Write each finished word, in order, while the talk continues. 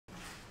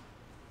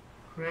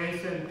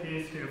Grace and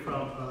peace to you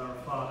from our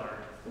Father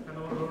and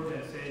our Lord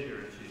and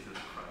Savior, Jesus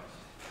Christ.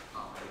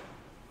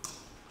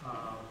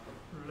 Amen.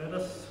 Let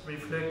us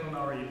reflect on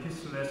our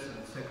epistle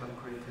lesson, 2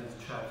 Corinthians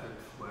chapter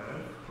 12,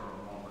 for a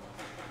moment.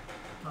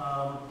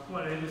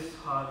 Well, it is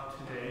hot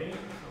today,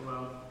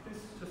 so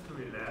please just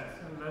relax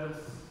and let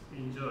us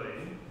enjoy.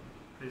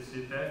 Please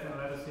sit back and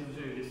let us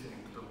enjoy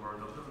listening to the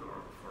word of the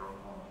Lord for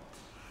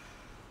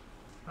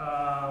a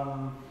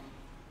moment.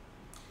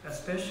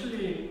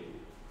 Especially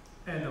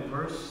in the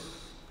verse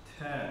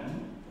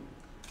 10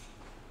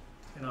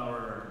 in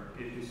our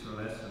epistle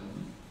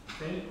lesson,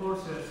 St. Paul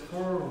says,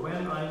 "For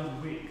when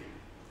I'm weak,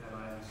 then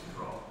I am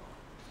strong."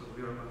 So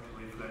we are going to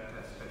reflect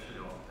especially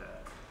on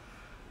that.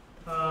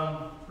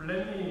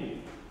 Let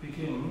me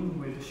begin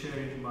with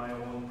sharing my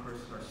own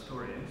personal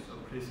story. So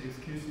please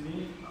excuse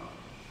me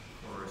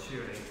for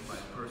sharing my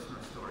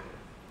personal story.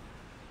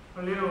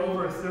 A little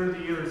over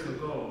 30 years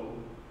ago,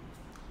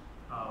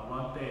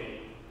 one day,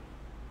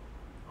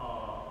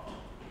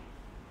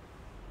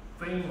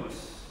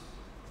 famous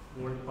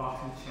world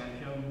boxing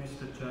champion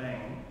Mr.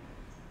 Zhang,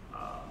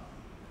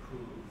 who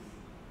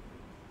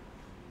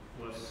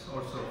was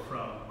also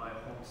from my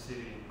home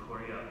city in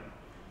Korea,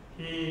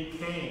 he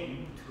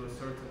came to a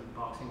certain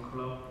boxing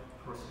club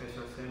for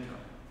special session.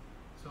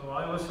 So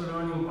I was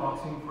learning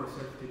boxing for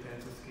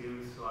self-defense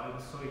skills, so I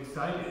was so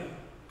excited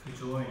to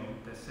join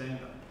the session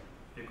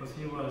because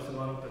he was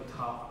one of the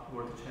top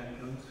world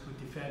champions who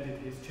defended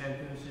his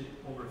championship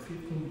over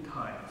 15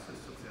 times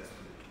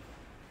successfully.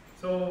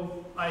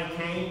 So I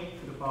came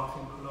to the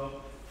boxing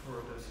club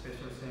for the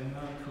special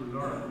seminar to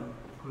learn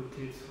good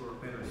tips for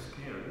better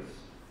skills.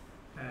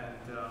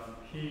 And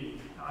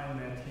I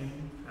met him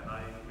and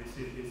I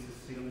received his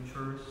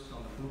signatures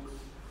on the books.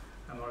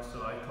 And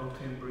also I talked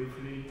to him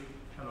briefly,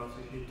 and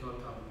also he taught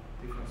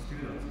different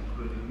students,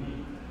 including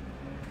me.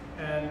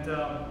 And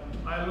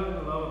I learned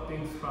a lot of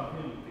things from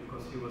him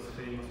because he was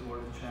famous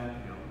world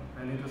champion.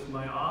 And it was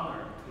my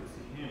honor to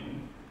see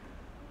him.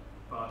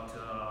 But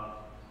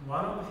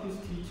one of his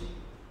teaching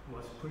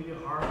was pretty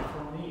hard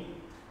for me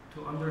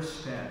to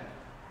understand.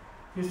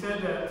 He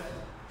said that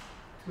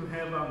to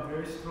have a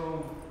very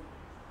strong,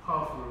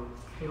 powerful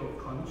KO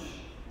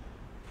punch,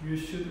 you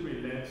should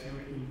relax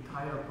your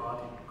entire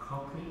body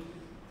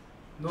completely.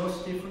 No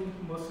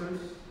stiffened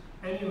muscles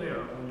anywhere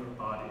on your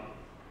body.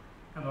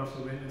 And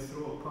also when you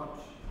throw a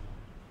punch,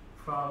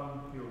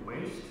 from your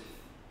waist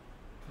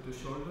to the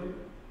shoulder,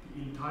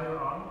 the entire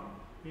arm,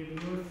 even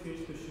your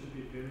fist should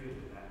be very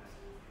relaxed.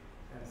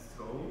 And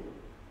throw,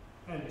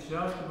 and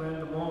just when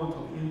the moment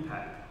of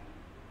impact,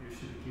 you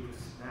should give a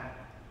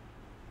snap.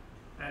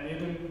 And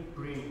it will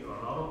bring you a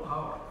lot of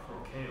power for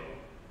KO.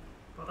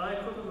 But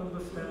I couldn't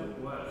understand it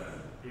well,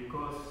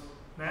 because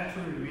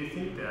naturally we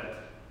think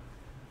that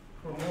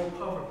for more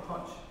power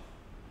punch,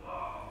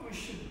 we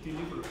should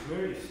deliver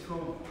very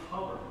strong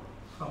power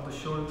from the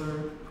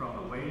shoulder, from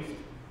the waist,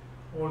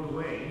 all the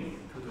way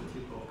to the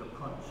tip of the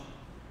punch.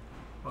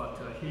 But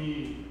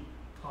he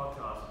taught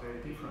us very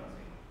differently.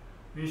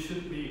 We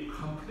should be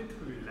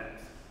completely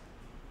relaxed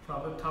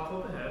from the top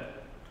of the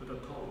head to the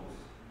toes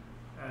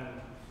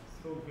and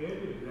throw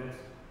very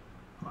relaxed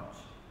punch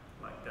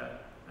like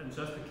that and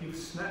just give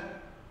snap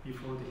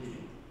before the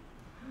hitting.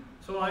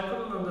 So I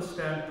couldn't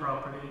understand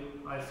properly.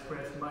 I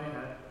scratched my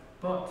head,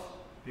 but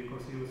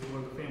because he was a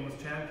world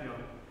famous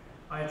champion,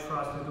 I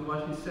trusted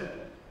what he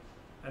said.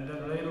 And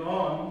then later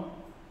on,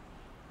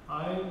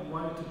 I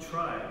wanted to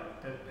try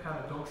that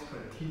paradoxical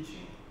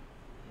teaching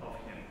of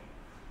him.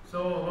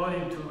 So about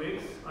in 2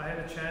 weeks, I had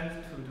a chance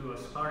to do a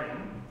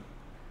sparring,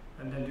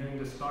 and then during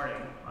the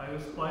sparring,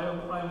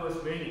 while I was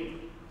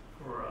waiting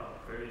for a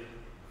very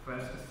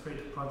fast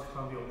straight punch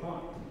from the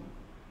opponent.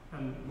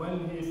 And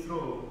when he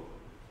threw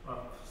a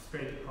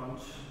straight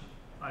punch,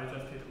 I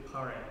just hit a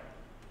parry,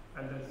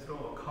 and then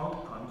throw a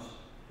counter punch.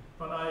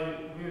 But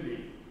I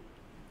really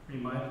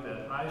reminded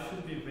that I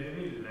should be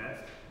very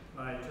relaxed.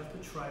 I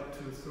just tried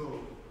to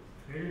throw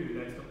very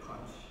relaxed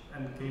punch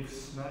and give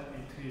snap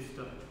into his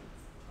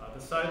the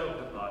side of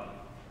the body.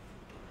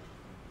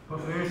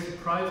 But very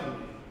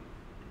surprisingly,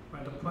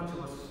 when the punch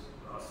was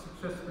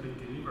successfully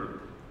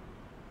delivered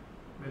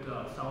with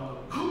a sound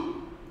of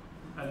boom,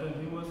 and then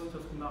he was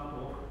just knocked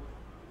over.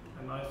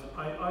 And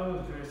I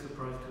was very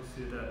surprised to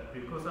see that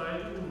because I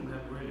didn't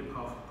have really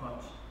powerful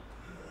punch.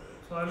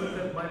 So I looked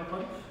at my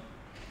punch,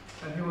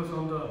 and he was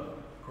on the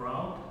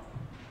ground,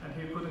 and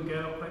he couldn't get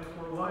up quite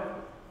for a while.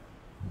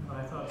 And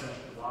I thought that,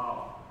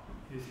 wow,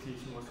 his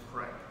teaching was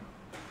correct.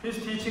 His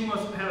teaching was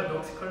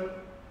paradoxical,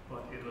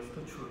 but it was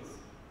the truth.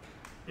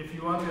 If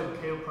you want to have a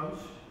KO punch,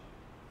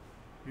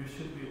 you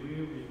should be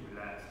really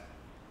relaxed.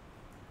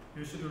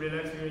 You should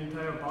relax your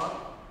entire body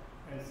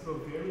and throw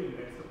very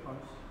relaxed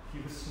punch.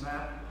 Give a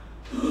snap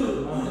at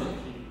the moment of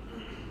hitting.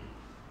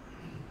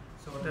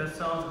 So that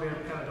sounds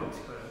very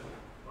paradoxical,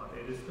 but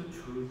it is the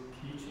true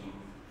teaching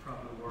from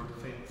the world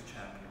famous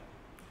champion.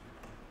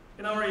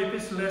 In our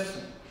epistle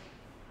lesson,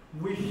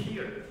 we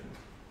hear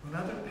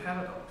another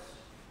paradox.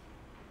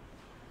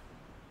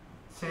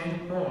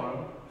 St.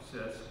 Paul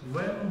says,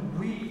 when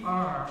we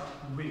are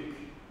weak,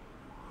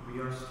 we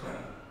are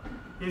strong.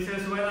 He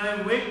says, when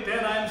I'm weak,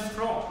 then I'm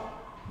strong.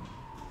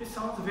 It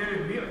sounds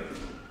very weird.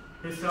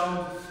 It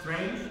sounds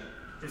strange.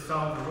 It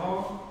sounds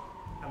wrong.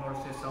 And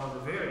also it sounds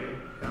very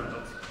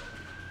paradoxical.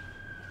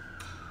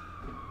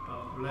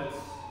 But let's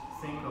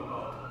think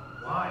about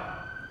why.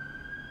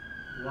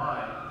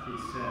 Why he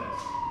says,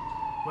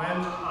 when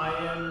I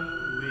am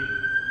weak,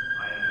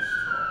 I am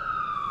strong.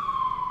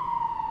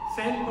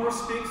 St. Paul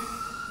speaks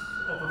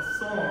of a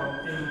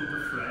thorn in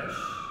the flesh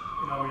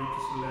in our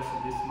epistle lesson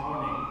this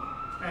morning,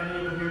 and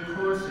even he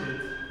calls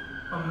it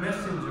a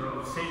messenger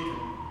of Satan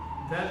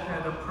that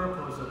had a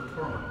purpose of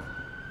torment.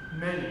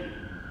 Many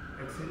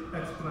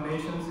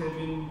explanations have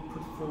been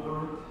put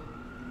forward,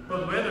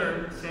 but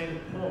whether St.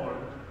 Paul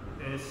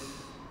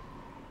is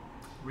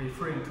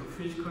referring to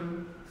physical,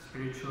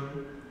 spiritual,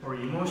 or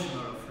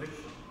emotional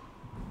affliction.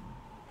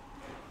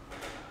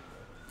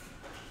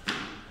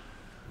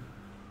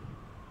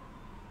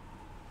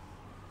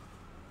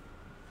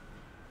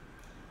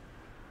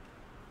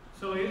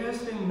 So it has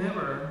been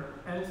never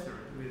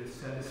answered with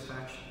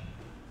satisfaction.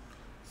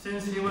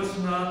 Since he was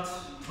not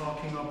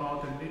talking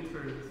about a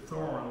literal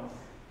thorn,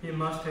 he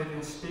must have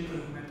been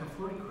speaking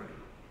metaphorically.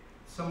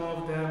 Some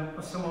of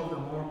the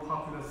more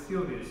popular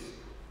theories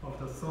of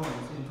the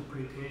thorn's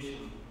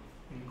interpretation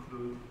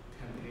include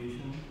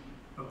temptation,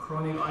 a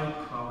chronic eye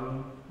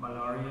problem,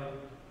 malaria,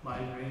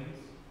 migraines,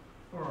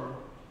 or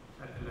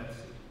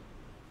epilepsy.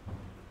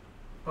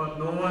 But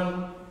no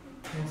one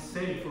can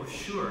say for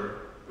sure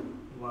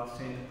what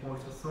St.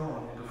 Paul's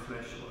thorn in the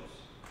flesh was.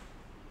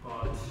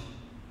 But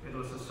it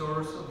was a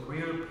source of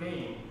real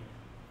pain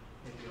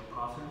in the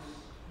apostle's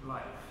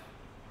life.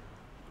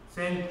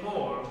 St.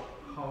 Paul,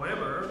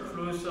 however,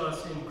 clues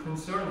us in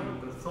concerning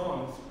the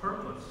thorn's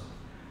purpose,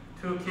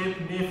 to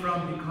keep me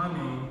from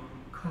becoming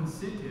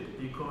conceited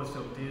because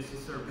of these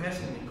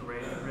surpassingly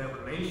great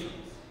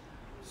revelations.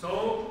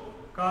 So,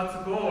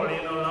 God's goal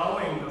in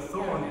allowing the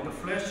thorn in the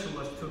flesh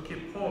was to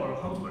keep Paul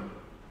humble.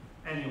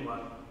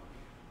 Anyone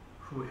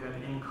who had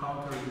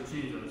encountered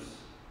Jesus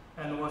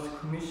and was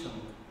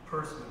commissioned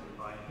personally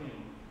by him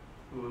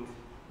would,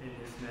 in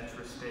his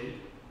natural state,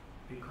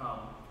 become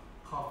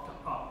puffed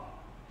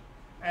up.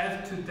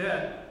 Add to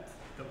that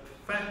the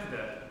fact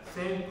that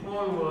St.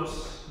 Paul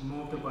was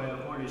moved by the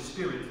Holy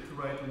Spirit to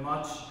write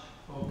much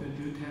of the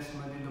New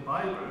Testament in the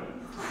Bible,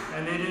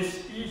 and it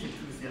is easy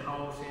to see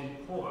how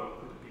St. Paul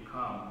could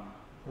become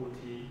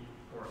haughty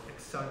or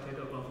exalted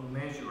above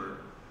measure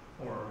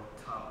or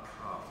top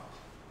proud.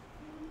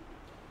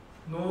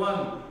 No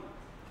one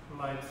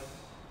likes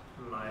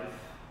life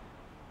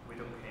with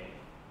a pain.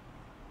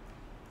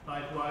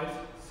 Likewise,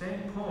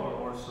 St.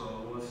 Paul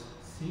also was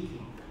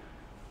seeking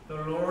the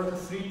Lord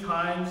 3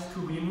 times to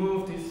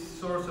remove this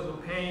source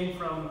of pain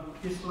from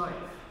his life.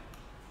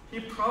 He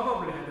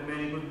probably had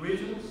many good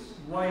reasons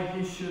why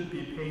he should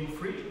be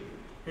pain-free.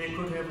 He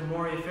could have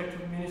more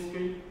effective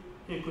ministry.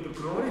 He could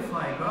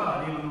glorify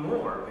God even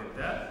more with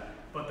that.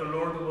 But the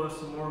Lord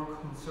was more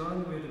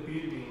concerned with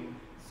building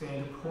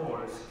St.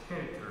 Paul's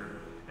character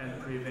and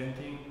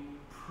preventing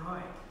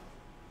pride.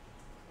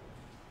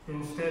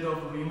 Instead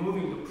of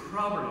removing the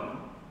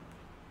problem,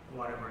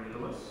 whatever it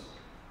was,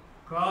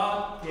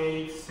 God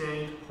gave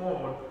St.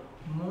 Paul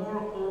more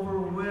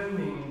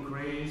overwhelming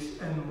grace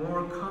and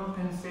more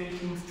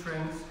compensating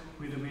strength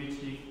with which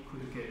he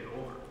could get it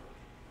over.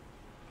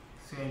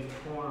 St.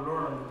 Paul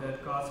learned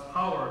that God's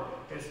power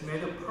is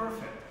made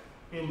perfect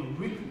in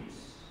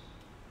weakness.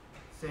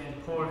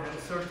 St. Paul had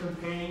certain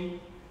pain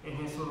in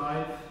his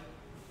life,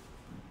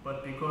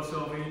 but because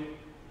of it,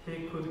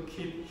 he could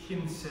keep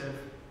himself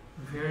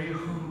very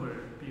humble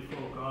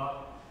before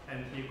God,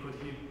 and he could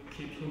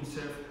keep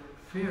himself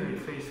very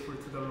faithful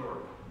to the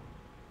Lord.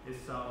 It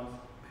sounds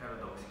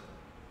paradoxical,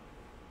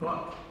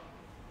 but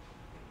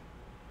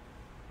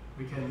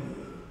we can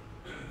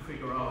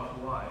figure out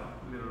why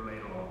a little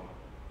later on.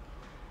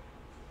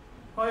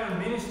 While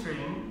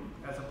ministering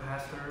as a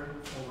pastor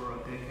over a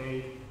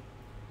decade,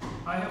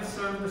 I have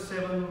served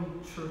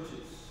 7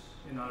 churches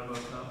in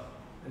Alberta,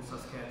 in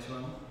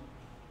Saskatchewan,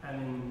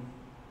 and in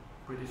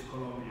British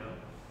Columbia,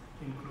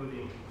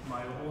 including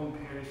my own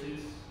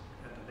parishes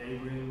and the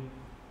neighboring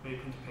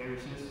vacant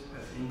parishes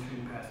as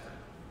interim pastor.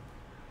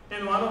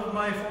 In one of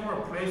my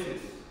former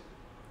places,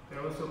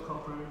 there was a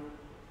couple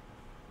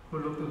who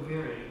looked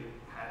very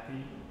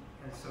happy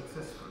and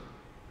successful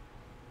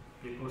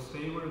because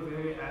they were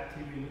very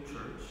active in the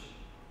church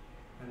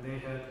and they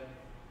had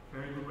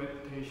very good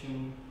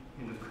reputation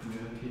in the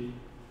community,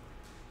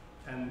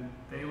 and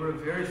they were a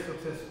very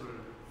successful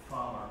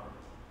farmer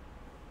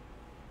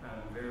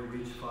and very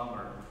rich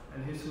farmer,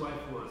 and his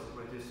wife was a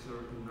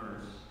registered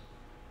nurse,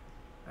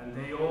 and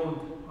they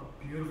owned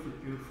a beautiful,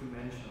 beautiful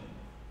mansion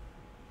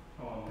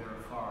on their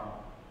farm,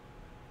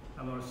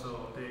 and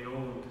also they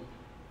owned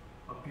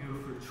a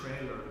beautiful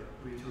trailer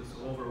which was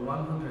over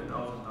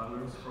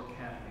 $100,000 for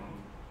camping,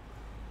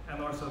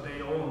 and also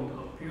they owned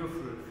a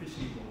beautiful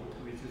fishing boat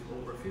which is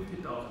over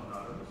 $50,000,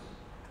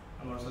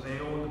 and also they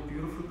owned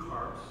beautiful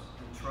cars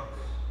and trucks,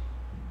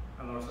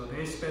 and also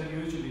they spent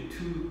usually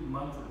 2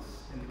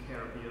 months in the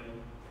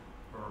Caribbean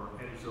or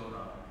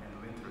Arizona in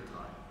the winter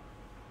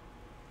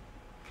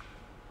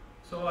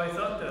So I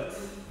thought that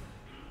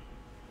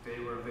they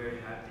were very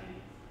happy.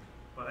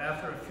 But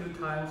after a few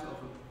times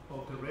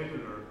of the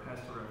regular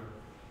pastoral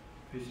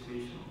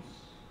visitations,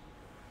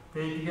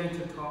 they began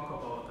to talk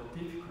about the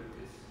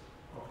difficulties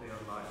of their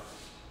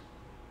lives,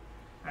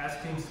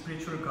 asking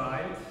spiritual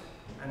guide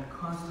and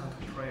constant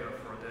prayer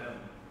for them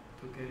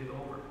to get it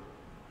over.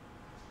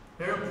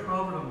 Their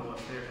problem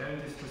was their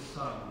eldest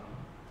son,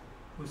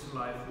 whose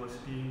life was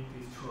being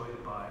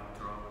destroyed by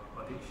drug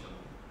addiction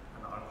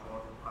and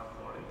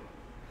alcoholic,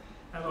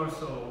 and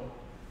also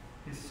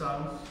his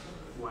son's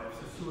wife's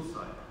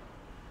suicide.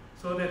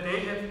 So that they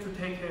had to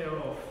take care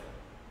of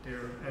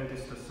their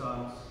eldest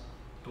son's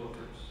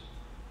daughters.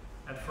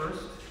 At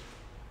first,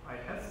 I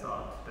had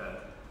thought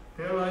that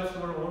their lives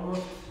were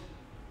almost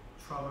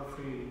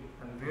trouble-free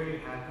and very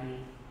happy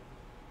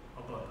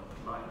about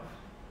life,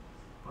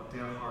 but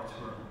their hearts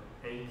were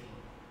aching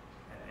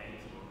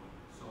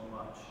so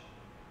much.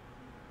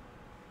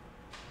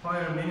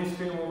 While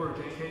ministering over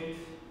decades,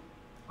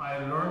 I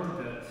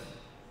learned that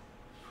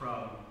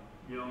from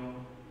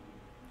young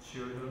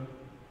children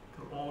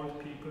to old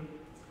people,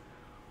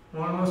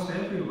 almost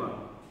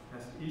everyone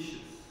has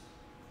issues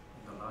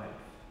in the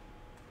life.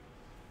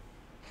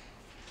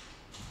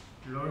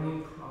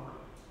 Learning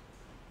problem,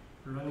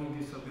 learning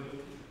disability,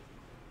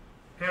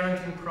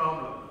 parenting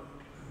problem,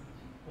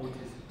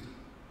 autism,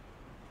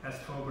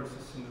 Asperger's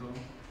syndrome,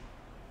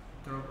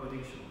 drug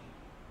addiction,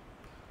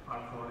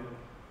 alcoholic,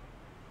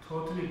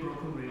 totally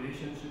broken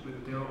relationship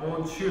with their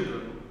own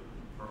children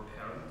or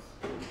parents,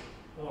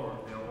 or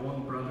their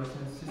own brothers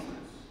and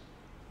sisters,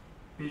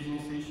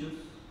 business issues,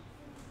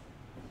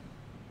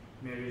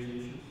 marriage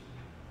issues,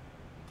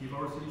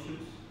 divorce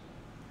issues,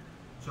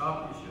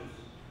 job issues,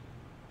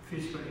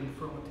 physical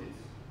infirmities,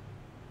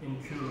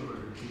 incurable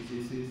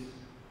diseases,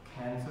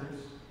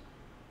 cancers,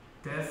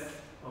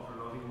 death of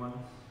loving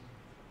ones,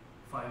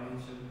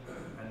 financial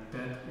and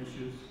debt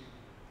issues,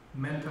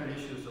 mental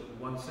issues of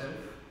oneself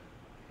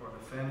or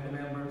the family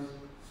members,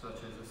 such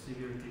as a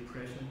severe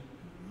depression,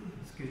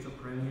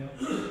 schizophrenia,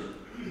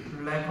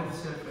 lack of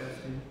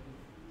self-esteem,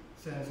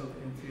 sense of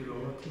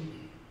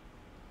inferiority,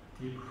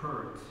 deep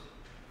hurt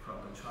from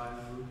the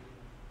childhood,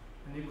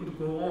 and it could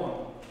go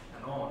on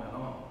and on and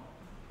on.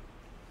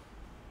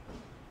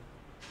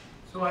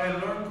 So I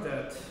learned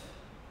that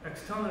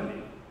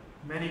externally,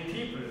 many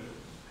people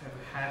have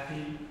a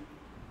happy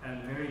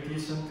and very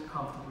decent,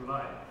 comfortable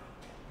life.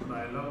 But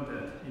I learned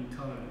that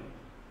internally,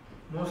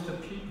 most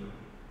people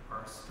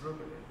are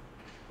struggling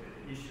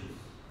with issues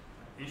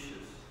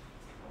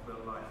of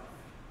their life.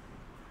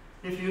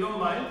 If you don't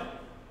mind,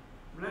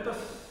 let us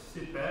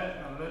sit back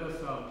and let us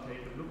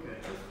take a look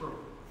at, just for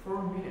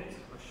 4 minutes,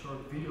 a short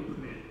video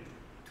clip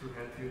to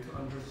help you to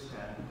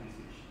understand this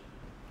issue.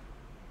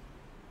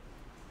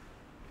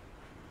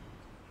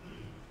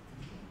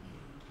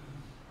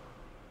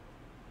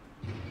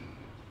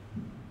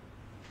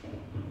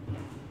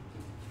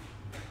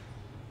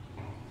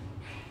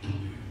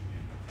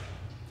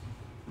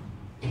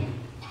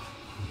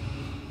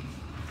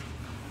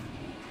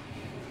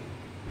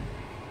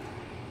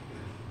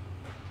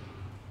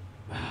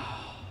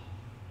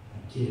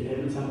 Kid,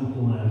 every time I'm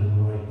pulling out, he's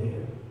right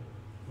there.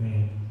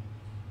 Man,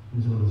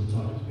 he's orders to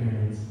talk to his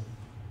parents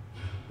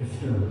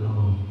if they're at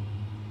home.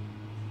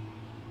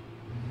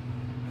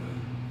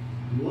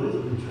 What is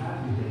it with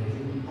traffic days?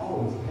 And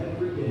always,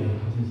 every day,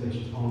 this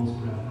intersection's always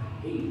crowded. I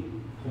hate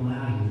pulling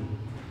out here.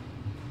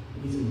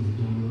 At least it was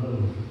down the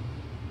road.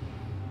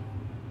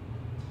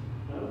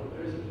 Oh,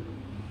 there's it.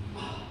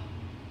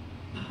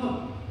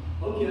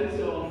 Okay,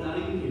 so I'm not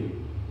even here.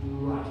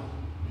 Right.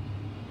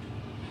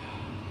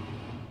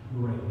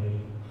 Great, lady.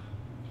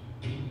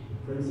 The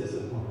princess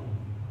of party.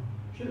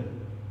 Sure.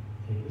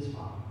 Take this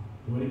spot.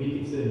 You want to be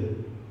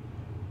considered.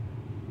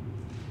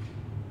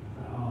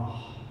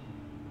 Oh,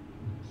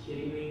 you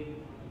kidding me?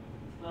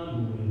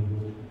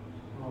 Unbelievable.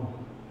 Oh.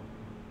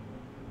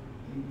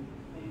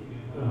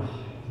 A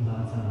lot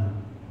of time.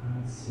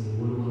 Let's see,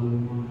 what do I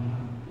want now?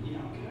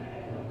 Yeah, can I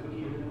have a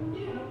cookie or no?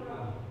 Yeah, no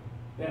problem.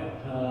 Yeah,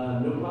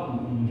 no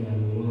problem, you got a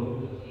world.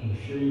 I'm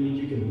sure you need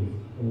your cookies.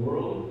 A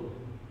world,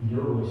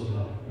 your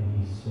oyster, and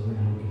he's so good.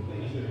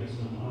 Thank you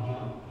so much.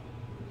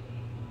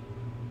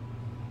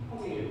 I'll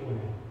take it for you.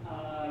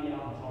 Yeah,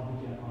 I'll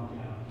be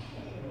down.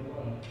 Sure, no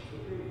problem.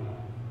 Feel free to come.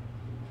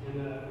 And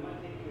it might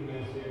take a few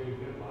minutes here. We've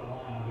got quite a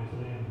line,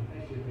 obviously, and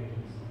thanks for your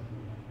patience.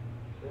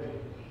 Great.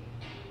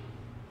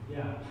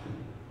 Yeah,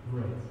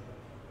 great.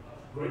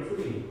 Great for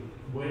me.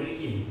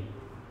 Waiting you.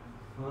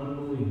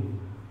 Unbelievable.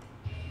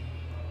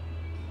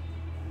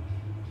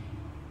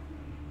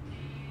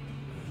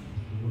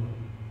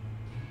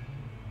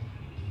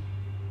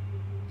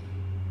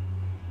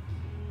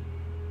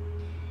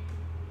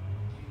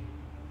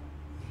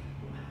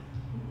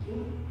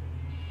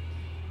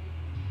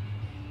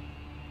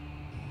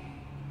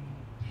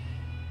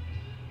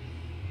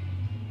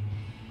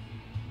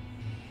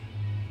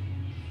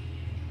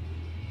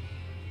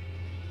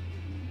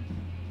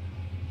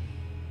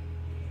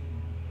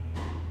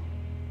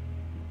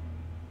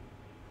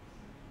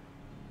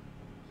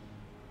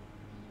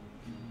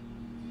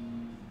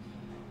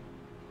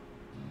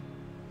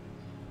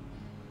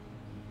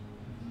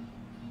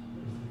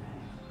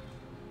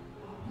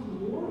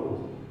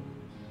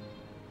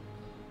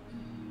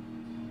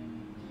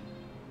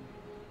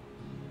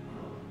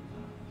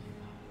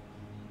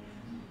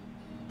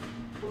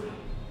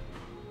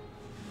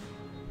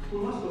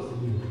 What am I supposed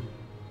to do?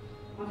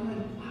 How can I do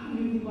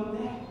anything about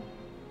that?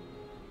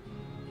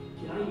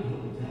 Can I even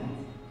help with that?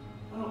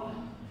 I don't.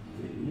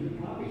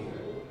 You're probably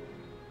terrible.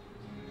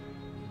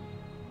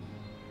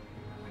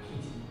 I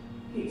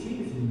can't take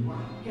this anymore.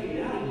 I gotta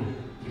get out of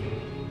here.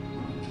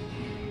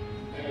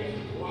 Hey,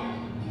 what?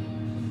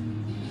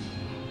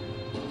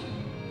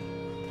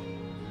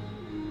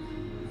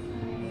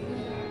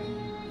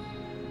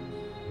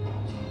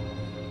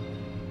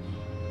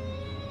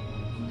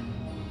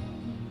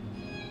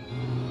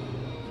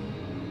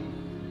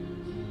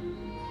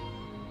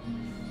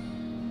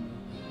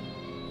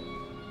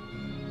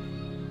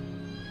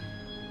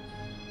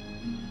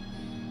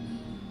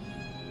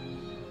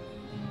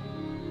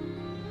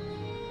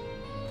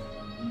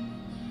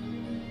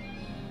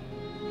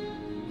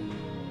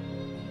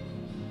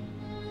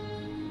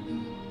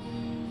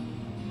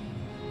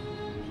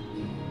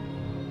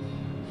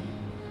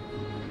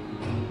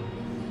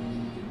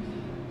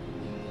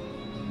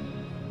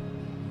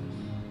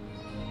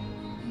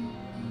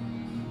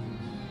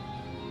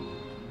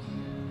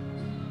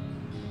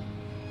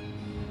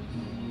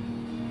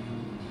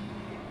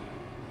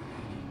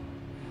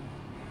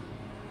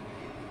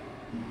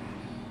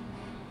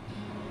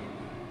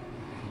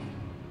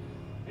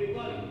 Hey,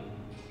 buddy,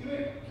 come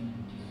here.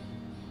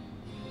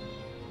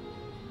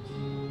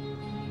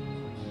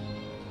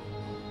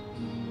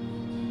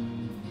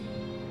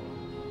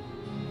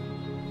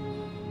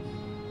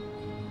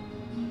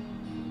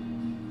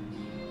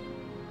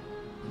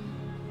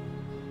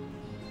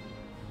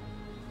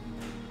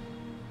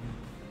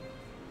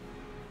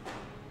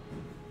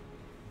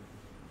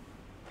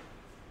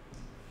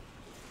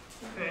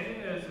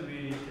 Okay, as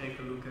we take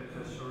a look at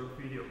the short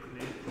video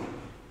clip,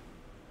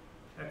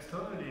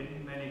 externally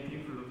many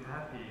people look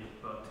happy,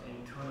 but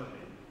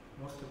internally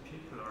most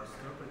people are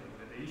struggling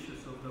with the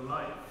issues of the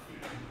life.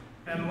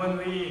 And when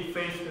we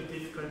face the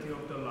difficulty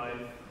of the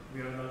life,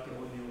 we are not the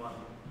only one.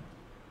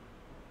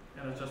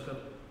 And it's just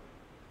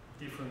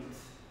different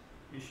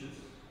issues,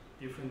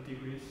 different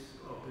degrees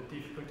of the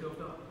difficulty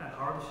of and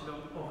hardship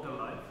of the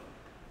life.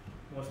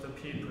 Most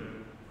people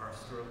are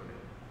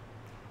struggling.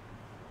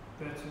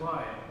 That's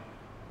why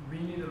we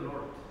need the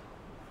Lord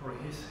for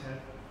His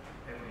help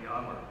every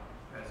hour,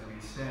 as we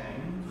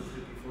sang just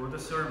before the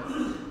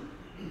sermon.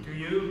 Do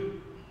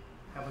you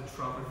have a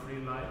trouble-free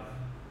life?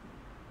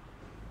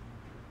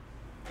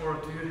 Or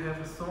do you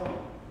have a thorn,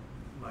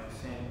 like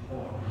St.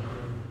 Paul?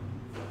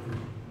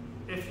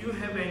 If you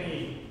have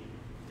any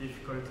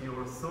difficulty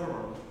or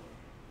thorn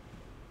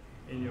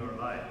in your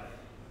life,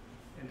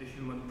 in the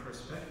human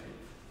perspective,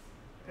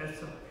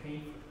 it's a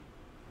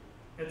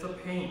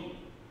pain.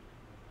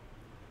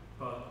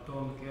 But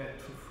don't get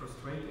too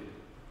frustrated.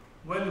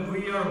 When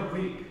we are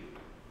weak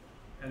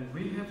and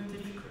we have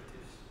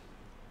difficulties,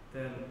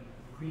 then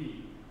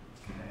we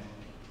can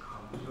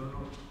come to the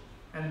Lord.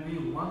 And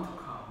we want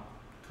to come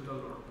to the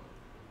Lord.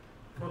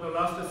 For the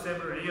last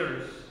several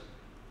years,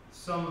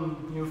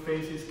 some new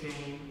faces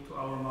came to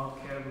our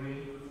Mount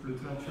Calvary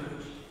Lutheran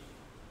Church,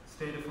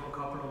 stayed for a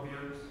couple of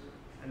years,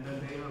 and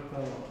then they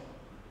are gone.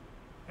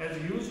 As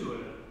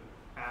usual,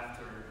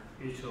 after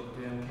each of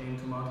them came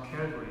to Mount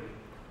Calvary,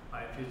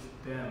 I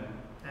visit them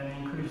and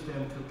encourage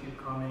them to keep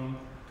coming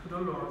to the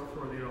Lord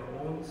for their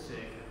own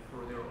sake and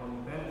for their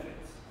own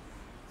benefits.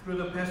 Through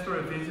the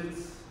pastoral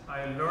visits,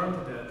 I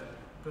learned that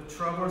the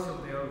troubles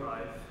of their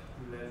life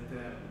led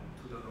them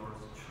to the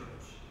Lord's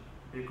church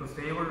because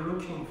they were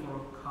looking for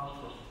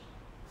comfort,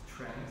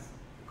 strength,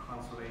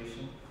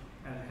 consolation,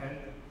 and help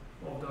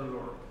of the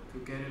Lord to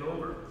get it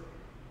over.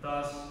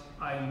 Thus,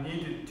 I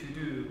needed to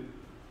do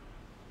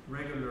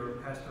regular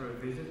pastoral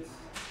visits,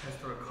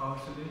 pastoral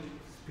counseling,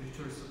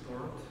 spiritual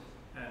support,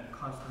 and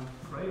constant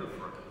prayer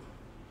for them.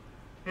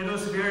 It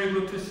was very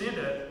good to see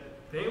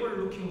that they were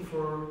looking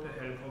for the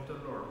help of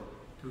the Lord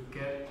to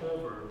get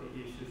over the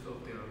issues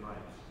of their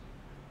lives.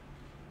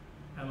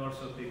 And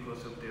also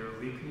because of their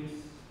weakness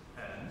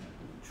and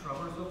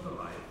troubles of the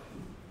life.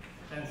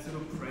 And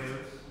through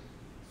prayers,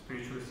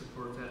 spiritual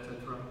support,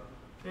 etc.,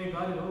 they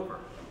got it over.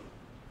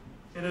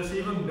 It is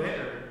even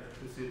better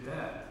to see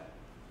that.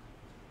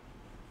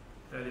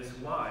 That is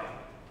why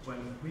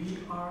when we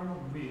are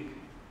weak,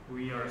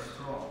 we are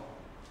strong,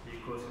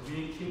 because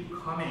we keep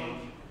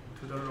coming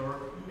to the Lord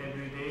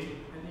every day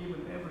and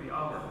even every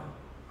hour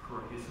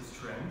for His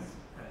strength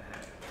and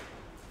help.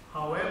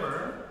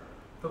 However,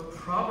 the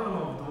problem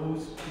of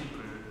those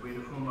people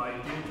with whom I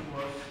dealt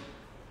was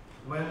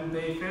when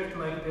they felt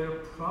like their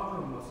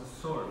problem was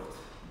solved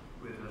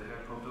with the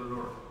help of the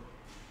Lord.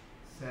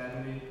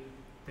 Sadly,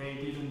 they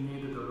didn't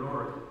need the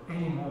Lord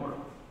anymore,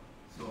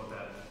 so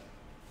that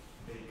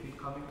they keep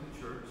coming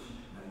to church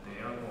and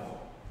they are gone.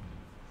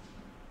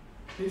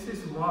 This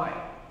is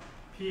why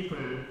people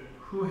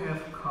who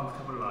have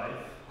comfortable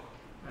life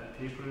and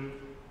people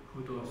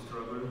who don't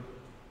struggle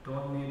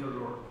don't need the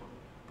Lord.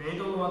 They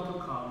don't want to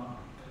come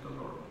to the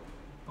Lord.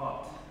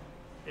 But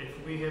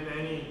if we have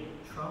any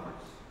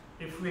troubles,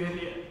 if we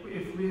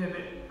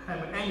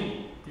have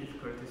any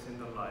difficulties in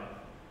the life,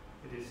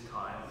 it is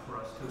time for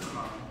us to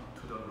come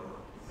to the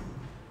Lord.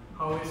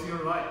 How is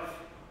your life?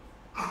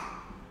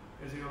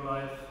 Is your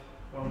life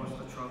almost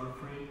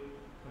trouble-free?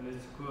 And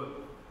it's good.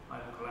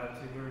 I'm glad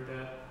to hear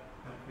that.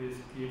 And please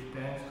give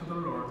thanks to the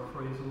Lord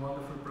for His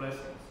wonderful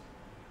blessings.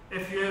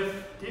 If you have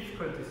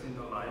difficulties in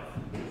the life,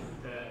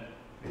 then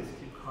please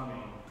keep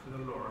coming to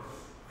the Lord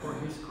for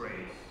His grace.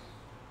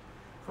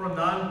 For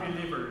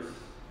non-believers,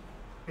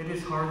 it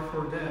is hard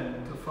for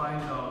them to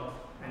find out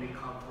any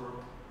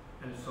comfort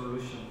and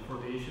solution for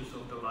the issues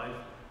of the life,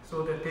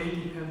 so that they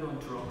depend on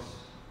drugs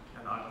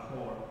and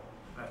alcohol,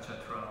 etc.,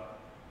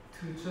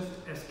 to just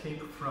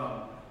escape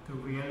from the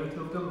reality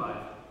of the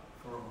life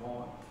for a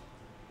moment.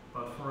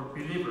 But for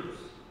believers,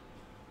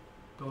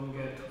 don't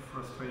get too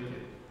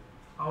frustrated.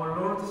 Our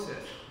Lord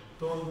says,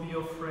 don't be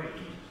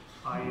afraid.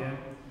 I am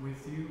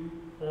with you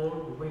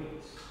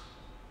always.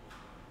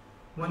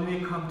 When we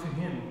come to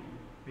Him,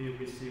 we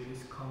receive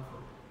His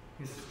comfort,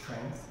 His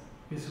strength,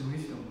 His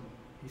wisdom,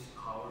 His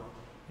power,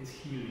 His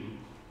healing,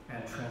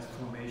 and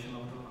transformation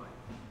of the life.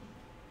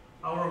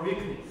 Our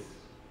weakness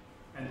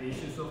and the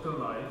issues of the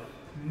life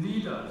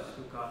lead us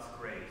to God's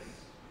grace,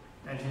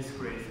 and His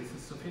grace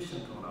is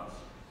sufficient on us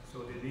so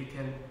that we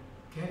can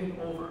get it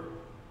over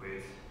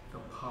with the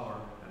power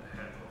and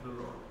help of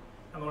the Lord.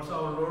 And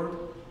also our Lord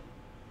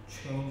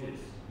changes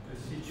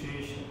the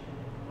situation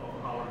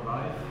of our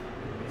life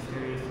in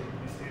mysterious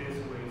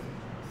ways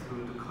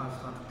through the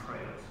constant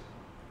prayers.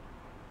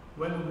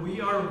 When we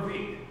are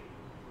weak,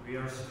 we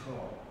are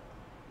strong.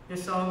 It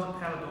sounds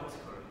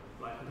paradoxical,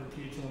 like the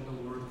teaching of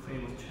the world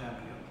famous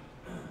champion.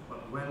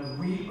 But when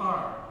we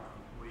are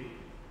weak,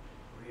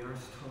 we are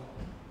strong,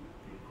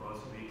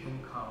 because we can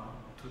come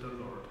to the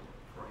Lord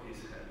for His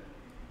help.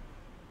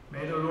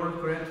 May the Lord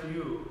grant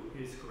you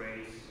His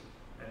grace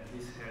and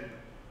His help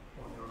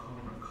on your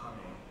humble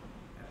coming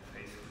and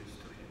faithfulness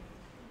to Him.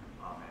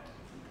 Amen.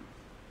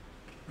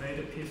 May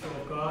the peace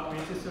of God,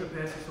 which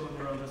surpasses all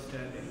your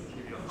understanding,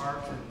 keep your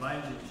hearts and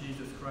minds in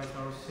Jesus Christ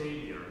our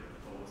Savior.